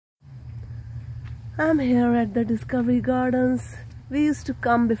I'm here at the Discovery Gardens. We used to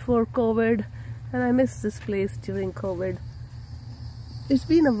come before COVID and I miss this place during COVID. It's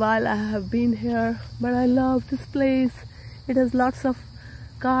been a while I have been here, but I love this place. It has lots of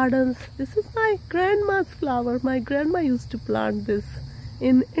gardens. This is my grandma's flower. My grandma used to plant this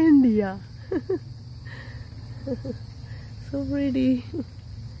in India. So pretty.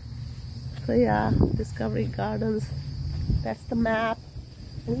 So yeah, Discovery Gardens. That's the map.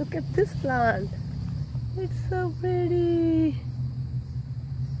 And look at this plant. It's so pretty.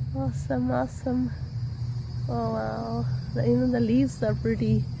 Awesome, awesome. Oh wow. Even the leaves are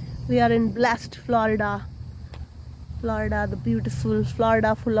pretty. We are in blessed Florida. Florida, the beautiful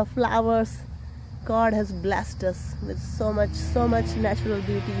Florida full of flowers. God has blessed us with so much natural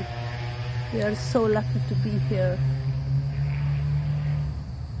beauty. We are so lucky to be here.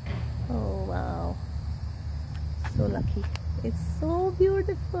 Oh wow. So lucky. It's so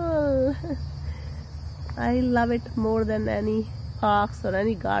beautiful. I love it more than any parks or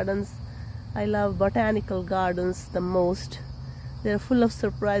any gardens. I love botanical gardens the most. They're full of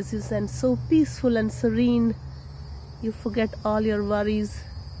surprises and so peaceful and serene. You forget all your worries.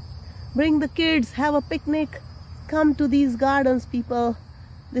 Bring the kids, have a picnic. Come to these gardens, people.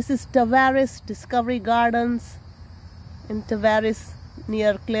 This is Tavares Discovery Gardens in Tavares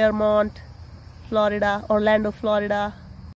near Claremont, Florida, Orlando, Florida.